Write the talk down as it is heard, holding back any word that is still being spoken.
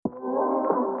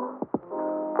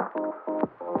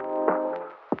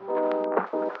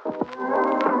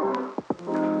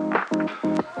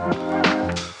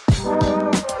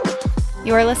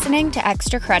You are listening to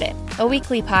Extra Credit, a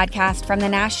weekly podcast from the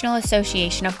National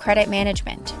Association of Credit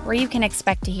Management, where you can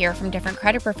expect to hear from different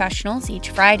credit professionals each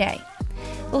Friday.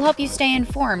 We'll help you stay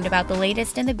informed about the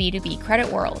latest in the B2B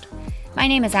credit world. My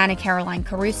name is Anna Caroline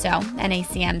Caruso,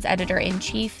 NACM's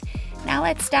editor-in-chief. Now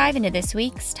let's dive into this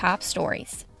week's top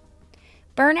stories.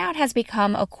 Burnout has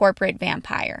become a corporate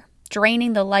vampire,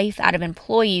 draining the life out of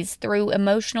employees through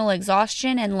emotional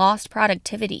exhaustion and lost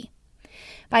productivity.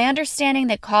 By understanding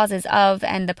the causes of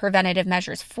and the preventative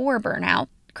measures for burnout,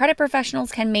 credit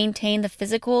professionals can maintain the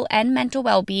physical and mental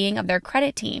well-being of their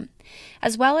credit team,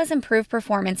 as well as improve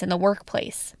performance in the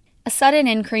workplace. A sudden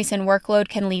increase in workload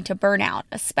can lead to burnout,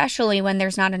 especially when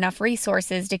there's not enough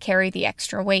resources to carry the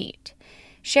extra weight.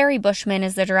 Sherry Bushman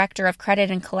is the Director of Credit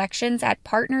and Collections at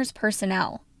Partners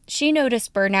Personnel. She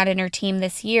noticed burnout in her team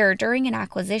this year during an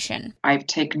acquisition. I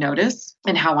take notice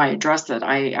in how I address it.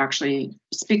 I actually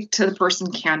speak to the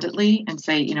person candidly and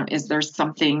say, is there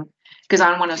something, because I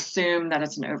don't want to assume that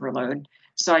it's an overload.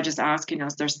 So I just ask,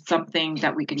 is there something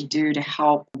that we can do to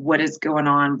help? What is going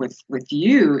on with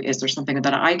you? Is there something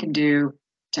that I can do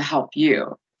to help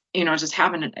you? Just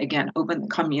having, open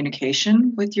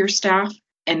communication with your staff.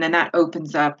 And then that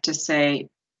opens up to say,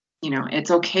 it's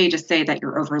okay to say that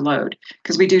you're overload,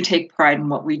 because we do take pride in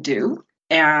what we do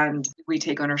and we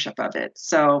take ownership of it.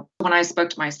 So when I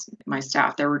spoke to my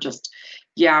staff, they were just,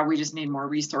 we just need more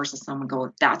resources. Someone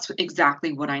go, that's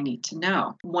exactly what I need to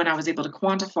know. When I was able to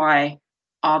quantify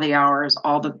all the hours,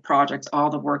 all the projects,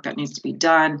 all the work that needs to be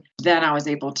done, then I was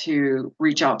able to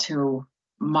reach out to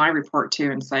my report to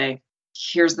and say,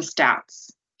 here's the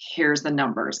stats, here's the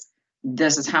numbers.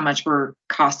 This is how much we're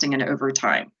costing in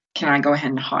overtime. Can I go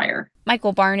ahead and hire?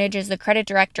 Michael Barnage is the credit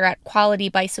director at Quality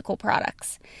Bicycle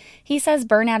Products. He says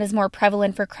burnout is more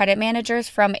prevalent for credit managers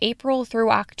from April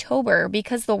through October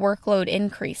because the workload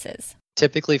increases.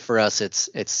 Typically for us, it's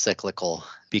cyclical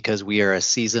because we are a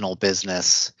seasonal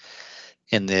business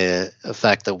in the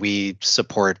effect that we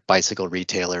support bicycle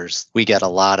retailers. We get a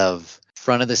lot of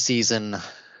front of the season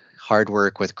hard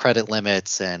work with credit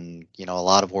limits and, a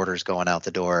lot of orders going out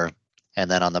the door. And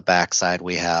then on the backside,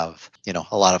 we have,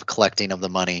 a lot of collecting of the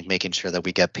money, making sure that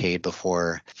we get paid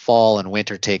before fall and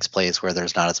winter takes place where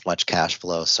there's not as much cash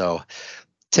flow. So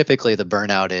typically the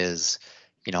burnout is,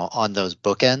 on those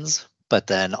bookends, but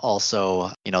then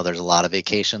also, there's a lot of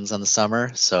vacations in the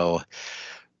summer. So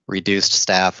reduced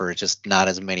staff or just not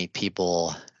as many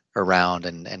people around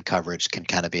and coverage can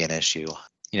kind of be an issue.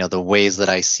 The ways that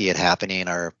I see it happening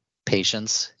are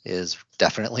patience is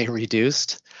definitely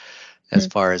reduced. As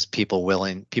far as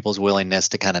people's willingness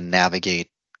to kind of navigate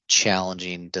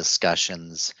challenging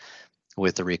discussions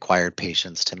with the required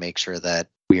patience to make sure that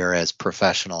we are as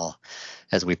professional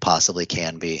as we possibly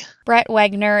can be. Brett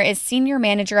Wagner is Senior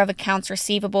Manager of Accounts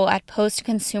Receivable at Post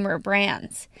Consumer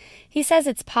Brands. He says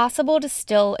it's possible to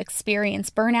still experience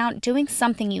burnout doing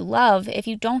something you love if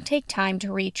you don't take time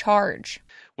to recharge.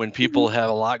 When people have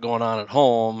a lot going on at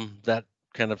home, that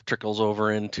kind of trickles over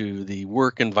into the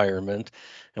work environment.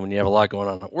 And when you have a lot going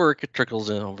on at work, it trickles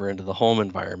over into the home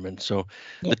environment. So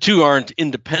the two aren't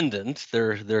independent.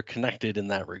 They're connected in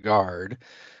that regard.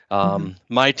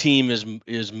 My team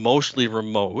is mostly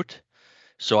remote.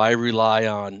 So I rely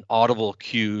on audible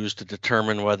cues to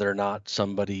determine whether or not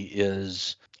somebody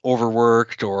is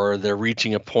overworked or they're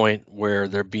reaching a point where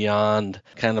they're beyond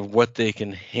kind of what they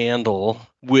can handle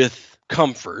with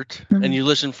comfort. And you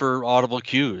listen for audible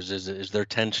cues. Is there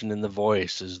tension in the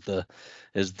voice? Do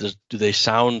they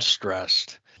sound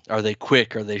stressed? Are they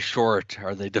quick? Are they short?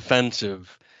 Are they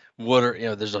defensive?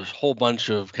 There's a whole bunch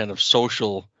of kind of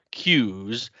social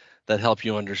cues that help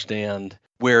you understand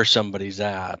where somebody's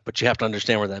at, but you have to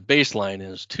understand where that baseline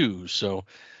is too. So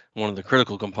one of the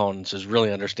critical components is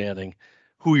really understanding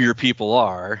who your people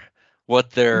are,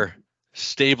 what their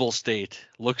stable state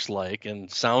looks like and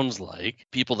sounds like.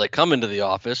 People that come into the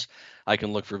office, I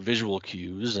can look for visual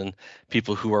cues, and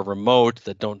people who are remote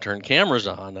that don't turn cameras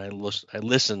on, I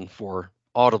listen for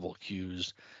audible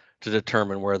cues to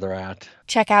determine where they're at.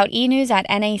 Check out eNews at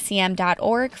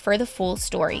nacm.org for the full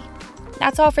story.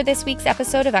 That's all for this week's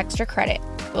episode of Extra Credit.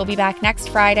 We'll be back next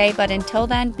Friday, but until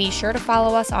then, be sure to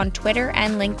follow us on Twitter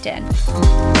and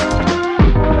LinkedIn.